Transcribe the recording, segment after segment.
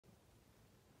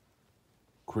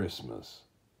Christmas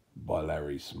by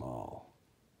Larry Small.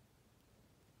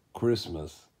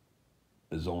 Christmas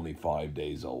is only 5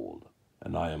 days old,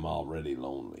 and I am already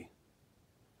lonely.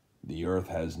 The earth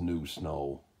has new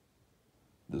snow.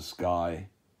 The sky,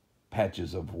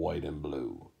 patches of white and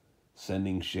blue,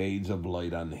 sending shades of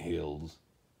light on hills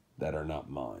that are not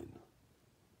mine.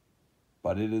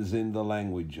 But it is in the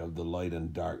language of the light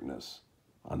and darkness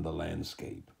on the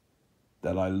landscape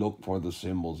that I look for the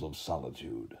symbols of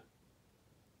solitude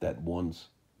that once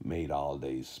made all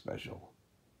days special,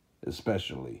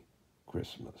 especially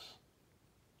Christmas.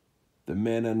 The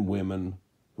men and women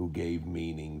who gave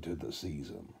meaning to the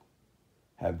season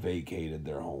have vacated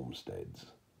their homesteads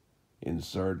in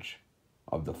search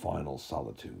of the final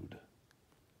solitude,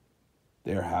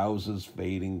 their houses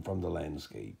fading from the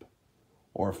landscape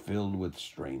or filled with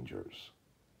strangers.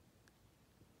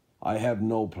 I have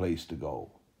no place to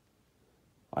go.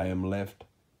 I am left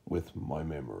with my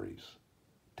memories,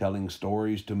 telling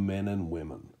stories to men and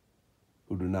women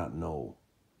who do not know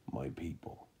my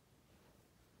people.